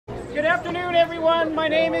Good afternoon, everyone. My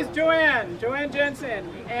name is Joanne Jensen,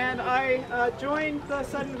 and I joined the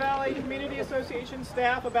Sudden Valley Community Association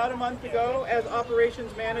staff about a month ago as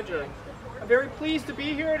operations manager. I'm very pleased to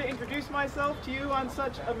be here to introduce myself to you on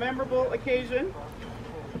such a memorable occasion.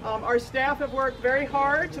 Our staff have worked very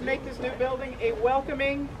hard to make this new building a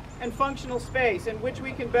welcoming and functional space in which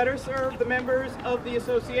we can better serve the members of the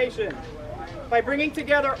association. By bringing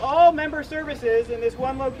together all member services in this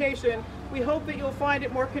one location, we hope that you'll find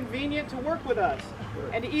it more convenient to work with us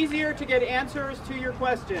and easier to get answers to your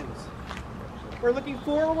questions. We're looking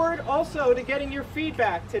forward also to getting your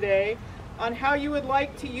feedback today on how you would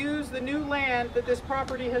like to use the new land that this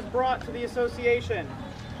property has brought to the association.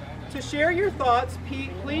 To share your thoughts,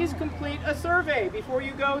 please complete a survey before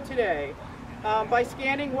you go today by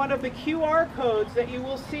scanning one of the QR codes that you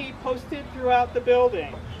will see posted throughout the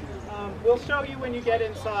building. We'll show you when you get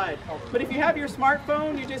inside. But if you have your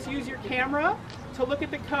smartphone, you just use your camera to look at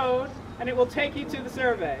the code and it will take you to the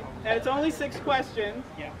survey. And it's only 6 questions,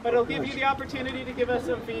 but it'll give you the opportunity to give us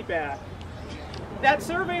some feedback. That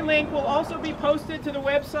survey link will also be posted to the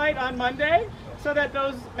website on Monday so that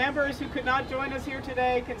those members who could not join us here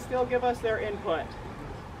today can still give us their input.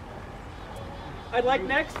 I'd like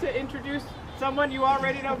next to introduce someone you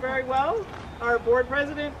already know very well, our board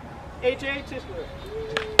president, AJ Tischler.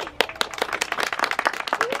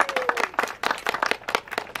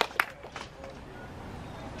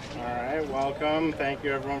 Alright, welcome. Thank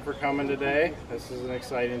you everyone for coming today. This is an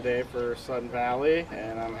exciting day for Sudden Valley,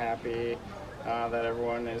 and I'm happy that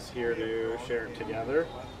everyone is here to share it together.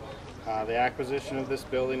 The acquisition of this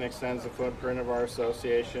building extends the footprint of our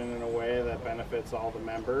association in a way that benefits all the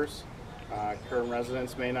members. Current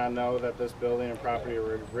residents may not know that this building and property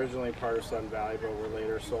were originally part of Sudden Valley, but were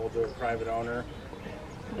later sold to a private owner.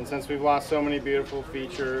 And since we've lost so many beautiful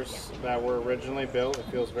features that were originally built, it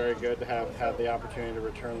feels very good to have had the opportunity to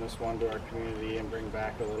return this one to our community and bring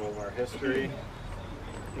back a little of our history.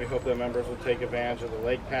 We hope that members will take advantage of the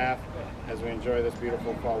lake path as we enjoy this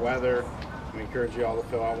beautiful fall weather. We encourage you all to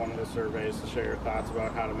fill out one of the surveys to share your thoughts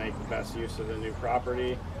about how to make the best use of the new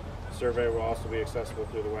property. The survey will also be accessible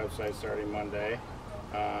through the website starting Monday.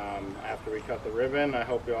 After we cut the ribbon, I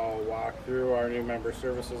hope you all walk through our new member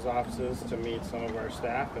services offices to meet some of our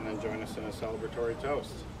staff and then join us in a celebratory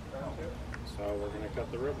toast. So we're going to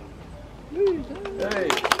cut the ribbon.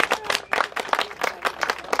 Hey.